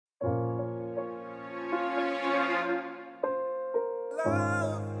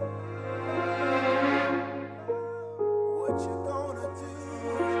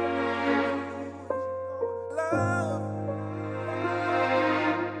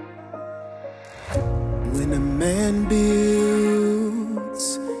When a man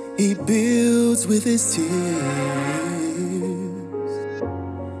builds, he builds with his tears.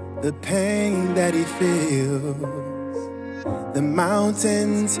 The pain that he feels, the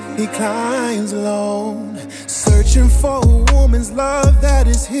mountains he climbs alone, searching for a woman's love that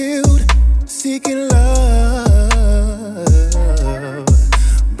is healed, seeking love,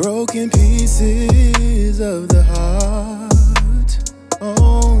 broken pieces of the heart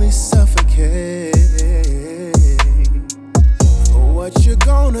only suffocate. What you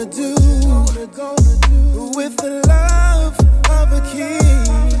gonna do with the love of a king?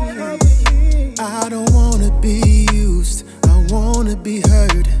 I don't wanna be used, I wanna be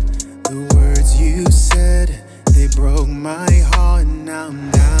heard. The words you said, they broke my heart. Now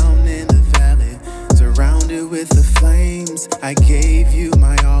I'm down in the valley, surrounded with the flames. I gave you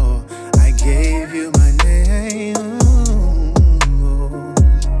my all, I gave you my name.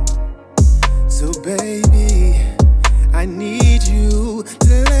 So baby, I need you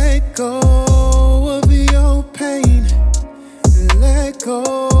to let go of your pain, let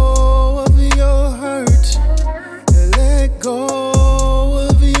go of your hurt, let go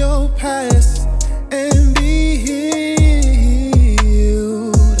of your past and be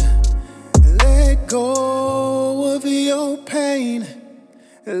healed. Let go of your pain,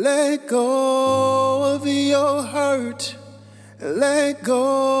 let go of your hurt, let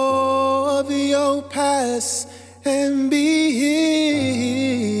go of your past and be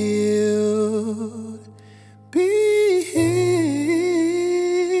healed. Be healed.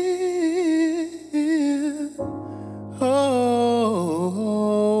 Oh,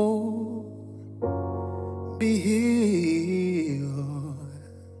 be healed.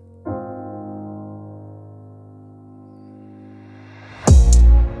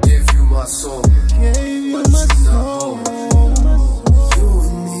 Give you my soul, Gave you my soul. You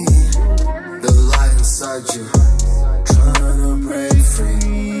and me, the light inside you, trying to break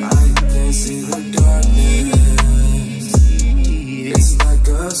free. I can see the darkness. It's like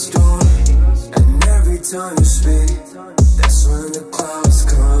a storm, and every time you speak, that's when the clouds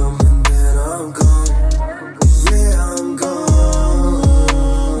come, and then I'm gone. Yeah, I'm gone.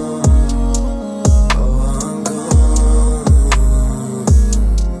 Oh, I'm gone.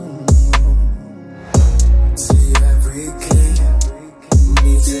 See, every king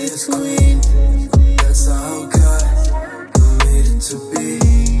needs his queen. That's how God made it to be.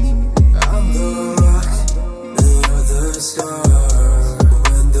 I'm the rock, and you're the star.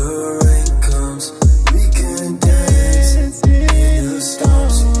 When the rain comes, we can dance in the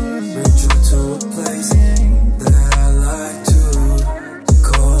stars. Bring you to a place that I like to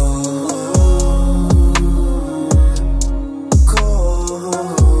call home.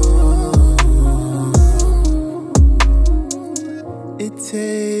 It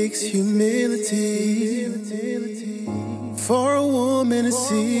takes humility for a woman to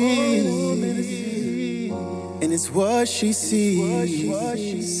see, and it's what she sees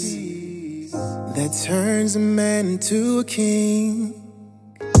that turns a man into a king.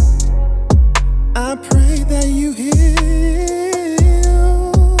 I pray that you heal,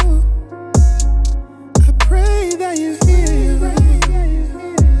 I pray that you heal,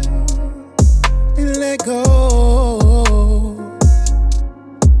 and let go.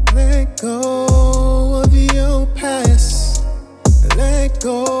 Let go of your past, let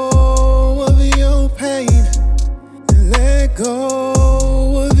go of your pain, let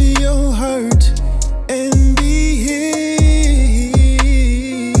go of your hurt and be healed.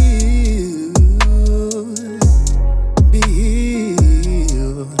 Be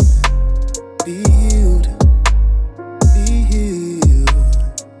healed, be healed, be healed,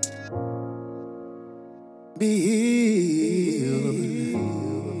 be healed.